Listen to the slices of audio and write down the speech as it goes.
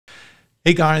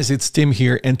Hey guys, it's Tim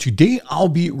here, and today I'll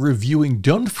be reviewing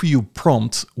Done For You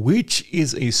Prompt, which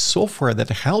is a software that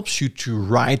helps you to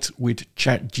write with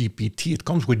ChatGPT. It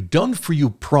comes with Done For You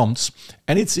prompts,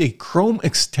 and it's a Chrome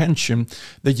extension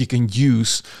that you can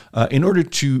use in order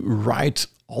to write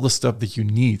all the stuff that you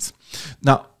need.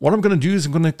 Now, what I'm going to do is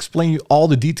I'm going to explain you all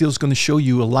the details, going to show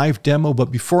you a live demo. But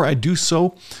before I do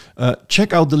so,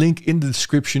 check out the link in the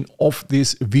description of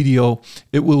this video.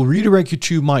 It will redirect you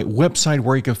to my website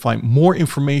where you can find more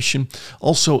information.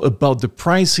 Also about the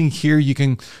pricing here, you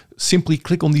can simply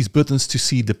click on these buttons to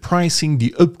see the pricing,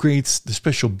 the upgrades, the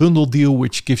special bundle deal,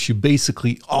 which gives you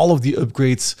basically all of the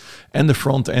upgrades and the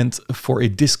front end for a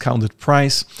discounted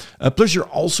price. Plus, you're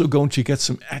also going to get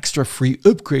some extra free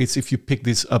upgrades if you pick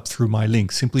this up through my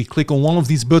link. Simply click on one of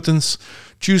these buttons,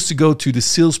 choose to go to the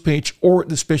sales page or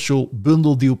the special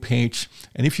bundle deal page.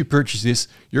 And if you purchase this,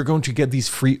 you're going to get these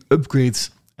free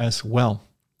upgrades as well.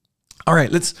 All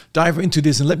right, let's dive into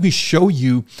this and let me show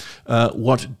you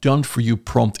what Done For You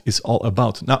Prompt is all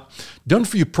about. Now, Done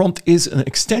For You Prompt is an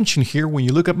extension here. When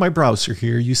you look at my browser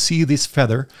here, you see this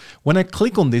feather. When I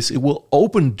click on this, it will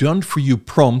open Done For You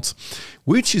Prompt,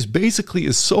 which is basically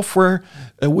a software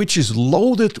which is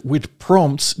loaded with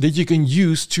prompts that you can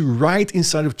use to write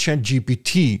inside of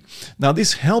ChatGPT. Now,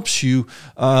 this helps you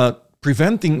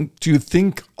preventing to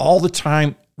think all the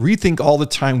time, rethink all the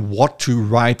time what to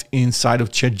write inside of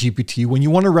ChatGPT when you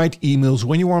want to write emails,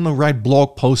 when you want to write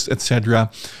blog posts,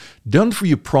 etc. Done For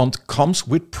You Prompt comes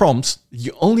with prompts.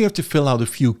 You only have to fill out a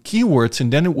few keywords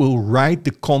and then it will write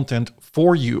the content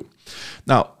for you.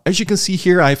 Now, as you can see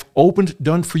here, I've opened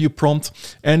Done For You Prompt,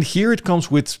 and here it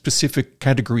comes with specific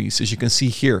categories. As you can see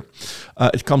here,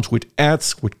 it comes with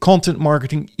ads, with content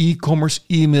marketing, e-commerce,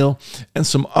 email, and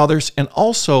some others, and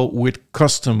also with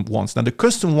custom ones. Now, the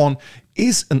custom one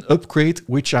is an upgrade,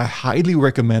 which I highly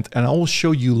recommend, and I will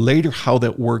show you later how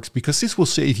that works, because this will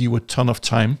save you a ton of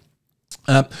time.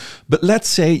 But let's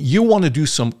say you want to do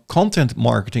some content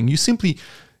marketing. You simply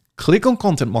click on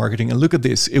content marketing and look at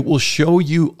this. It will show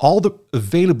you all the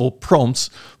available prompts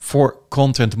for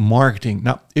content marketing.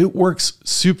 Now, it works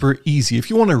super easy. If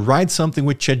you want to write something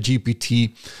with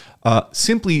ChatGPT,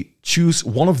 simply choose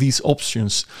one of these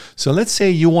options. So let's say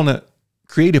you want to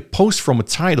create a post from a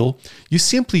title. You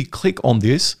simply click on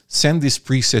this, send this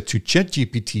preset to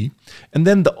ChatGPT, and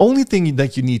then the only thing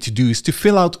that you need to do is to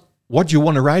fill out what you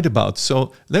want to write about.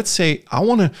 So let's say I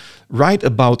want to write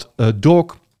about a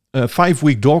dog,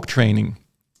 5-week dog training,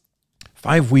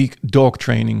 5-week dog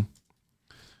training.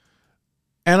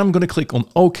 And I'm going to click on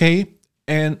OK,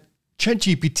 and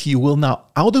ChatGPT will now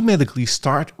automatically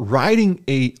start writing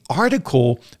an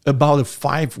article about a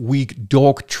 5-week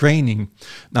dog training.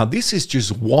 Now, this is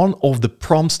just one of the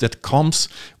prompts that comes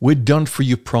with Done For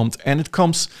You Prompt, and it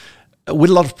comes with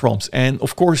a lot of prompts. And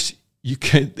of course, you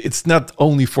can, it's not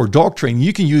only for dog training.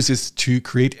 You can use this to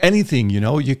create anything, you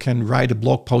know, you can write a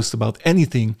blog post about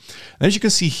anything. And as you can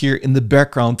see here in the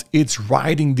background, it's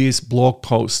writing this blog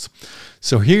post.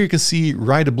 So here you can see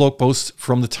write a blog post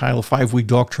from the title 5-week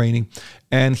dog training.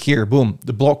 And here, boom,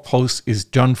 the blog post is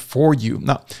done for you.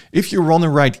 Now, if you want to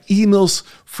write emails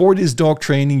for this dog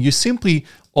training, you simply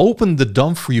open the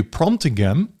Done For You prompt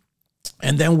again.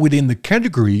 And then within the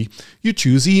category, you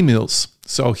choose emails.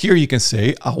 So here you can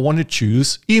say, I want to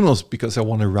choose emails because I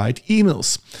want to write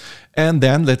emails. And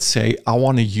then let's say I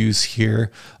want to use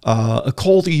here a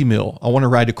cold email. I want to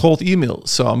write a cold email.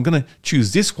 So I'm going to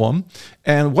choose this one.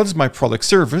 And what is my product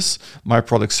service? My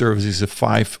product service is a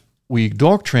 5-week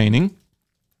dog training.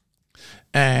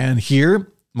 And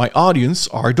here my audience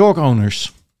are dog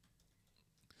owners.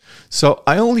 So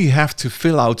I only have to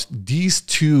fill out these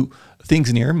two things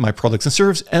in here, my products and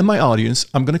service and my audience.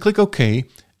 I'm going to click OK.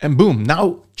 And boom,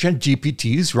 now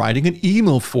ChatGPT is writing an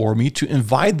email for me to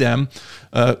invite them,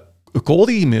 a cold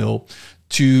email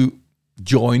to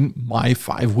join my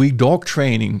 5-week dog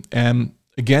training. And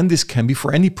again, this can be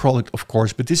for any product, of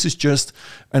course, but this is just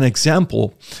an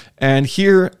example. And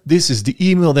here, this is the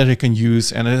email that I can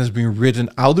use, and it has been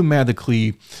written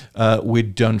automatically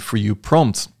with Done For You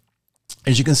Prompt.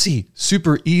 As you can see,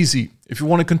 super easy. If you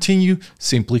want to continue,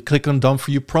 simply click on Done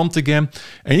For You Prompt again,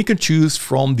 and you can choose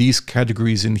from these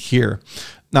categories in here.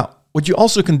 Now, what you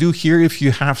also can do here, if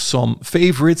you have some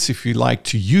favorites, if you like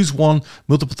to use one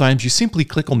multiple times, you simply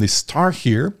click on this star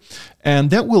here, and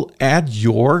that will add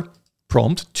your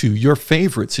prompt to your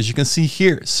favorites, as you can see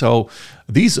here. So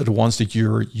these are the ones that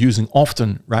you're using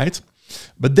often, right?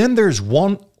 But then there's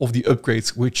one of the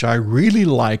upgrades which I really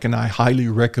like and I highly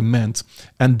recommend,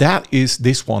 and that is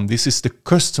this one. This is the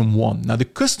custom one. Now, the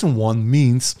custom one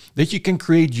means that you can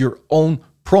create your own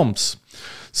prompts.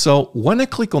 So when I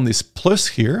click on this plus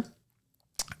here,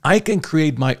 I can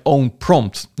create my own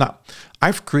prompt. Now,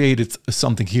 I've created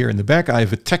something here in the back. I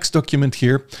have a text document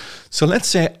here. So let's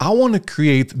say I want to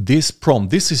create this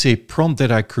prompt. This is a prompt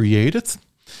that I created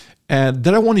and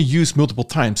that I want to use multiple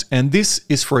times. And this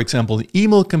is, for example, an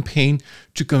email campaign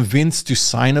to convince to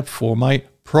sign up for my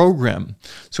program.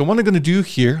 So what I'm going to do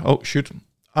here,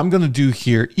 I'm going to do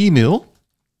here email.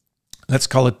 Let's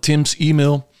call it Tim's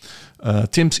email.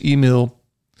 Tim's email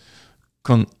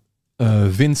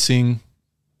convincing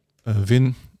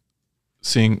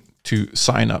to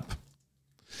sign up.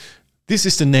 This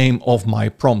is the name of my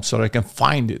prompt so that I can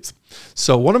find it.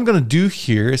 So what I'm going to do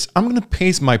here is I'm going to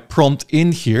paste my prompt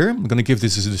in here. I'm going to give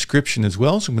this as a description as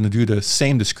well. So I'm going to do the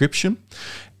same description.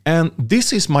 And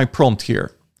this is my prompt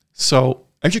here. So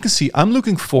as you can see, I'm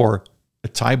looking for a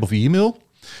type of email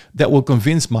that will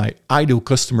convince my ideal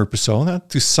customer persona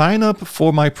to sign up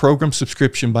for my program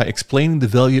subscription by explaining the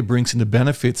value it brings and the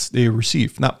benefits they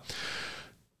receive. Now,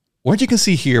 what you can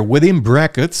see here within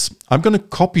brackets, I'm going to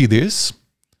copy this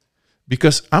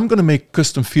because I'm going to make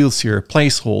custom fields here,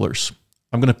 placeholders.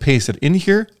 I'm going to paste it in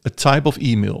here, a type of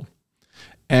email.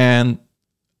 And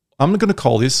I'm going to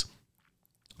call this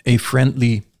a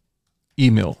friendly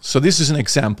email. So this is an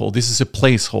example. This is a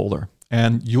placeholder.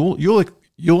 And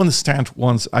you'll understand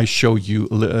once I show you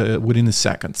within a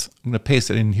second. I'm going to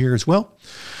paste it in here as well.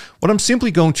 What I'm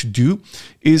simply going to do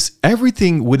is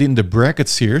everything within the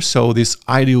brackets here, so this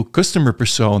ideal customer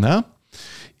persona,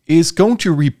 is going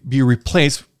to be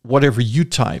replaced whatever you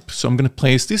type. So I'm going to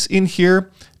place this in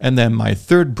here, and then my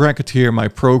third bracket here, my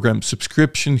program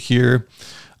subscription here,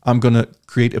 I'm going to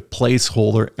create a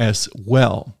placeholder as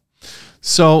well.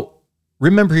 So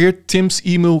remember here, Tim's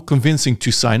email convincing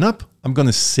to sign up. I'm going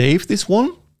to save this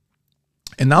one.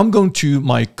 And now I'm going to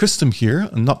my custom here,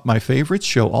 not my favorites,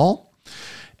 show all.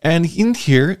 And in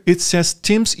here, it says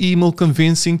Tim's email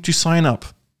convincing to sign up.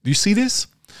 Do you see this?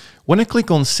 When I click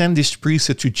on send this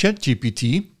preset to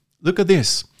ChatGPT, look at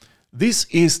this. This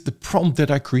is the prompt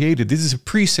that I created. This is a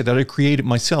preset that I created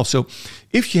myself. So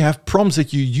if you have prompts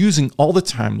that you're using all the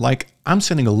time, like I'm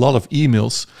sending a lot of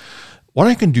emails, what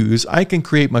I can do is I can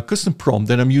create my custom prompt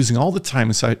that I'm using all the time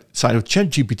inside of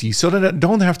ChatGPT so that I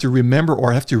don't have to remember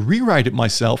or have to rewrite it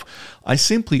myself. I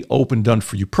simply open Done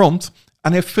For You prompt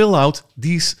and I fill out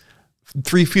these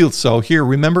 3 fields. So here,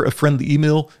 remember a friendly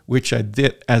email, which I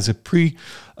did as a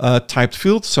pre-typed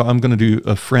field. So I'm going to do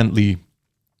a friendly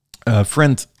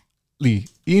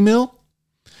email.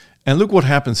 And look what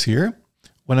happens here.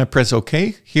 When I press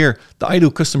OK, here, the ideal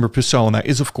customer persona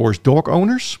is, of course, dog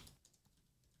owners.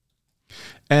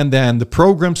 And then the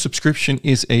program subscription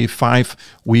is a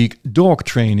 5-week dog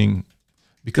training,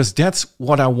 because that's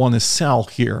what I want to sell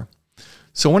here.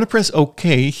 So when I press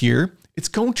OK here, it's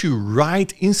going to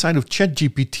write inside of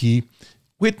ChatGPT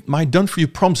with my done for you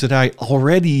prompts that I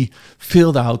already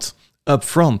filled out up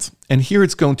front. And here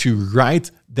it's going to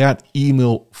write that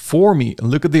email for me.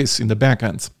 And look at this in the back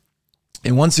end.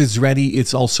 And once it's ready,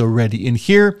 it's also ready in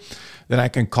here. Then I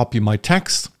can copy my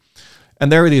text. And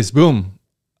there it is, boom.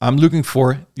 I'm looking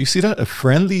for, you see that? A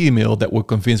friendly email that will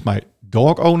convince my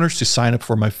dog owners to sign up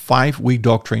for my 5-week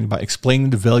dog training by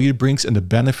explaining the value it brings and the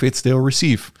benefits they'll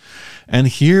receive. And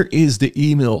here is the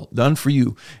email done for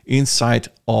you inside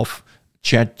of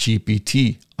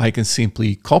ChatGPT. I can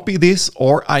simply copy this,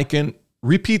 or I can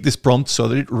repeat this prompt so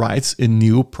that it writes a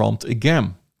new prompt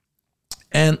again.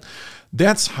 And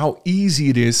that's how easy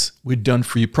it is with Done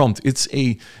For You prompt. It's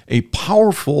a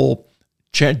powerful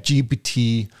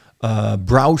ChatGPT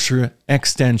browser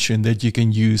extension that you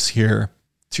can use here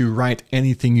to write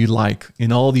anything you like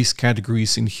in all these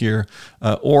categories in here,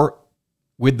 or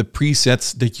with the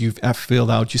presets that you've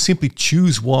filled out. You simply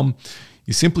choose one.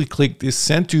 You simply click this,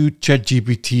 send to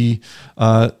ChatGPT,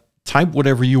 type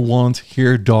whatever you want,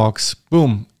 here dogs,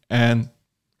 boom, and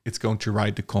it's going to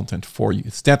write the content for you.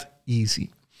 It's that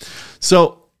easy.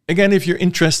 So again, if you're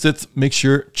interested, make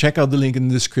sure check out the link in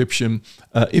the description.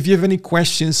 If you have any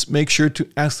questions, make sure to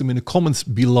ask them in the comments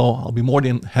below. I'll be more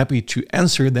than happy to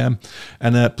answer them.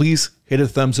 And please hit a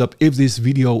thumbs up if this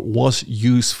video was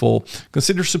useful.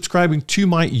 Consider subscribing to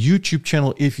my YouTube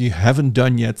channel if you haven't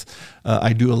done yet.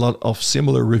 I do a lot of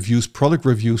similar reviews, product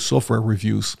reviews, software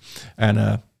reviews.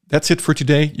 And that's it for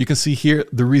today. You can see here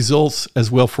the results as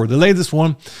well for the latest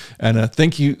one. And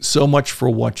thank you so much for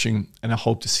watching. And I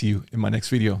hope to see you in my next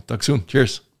video. Talk soon.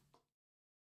 Cheers.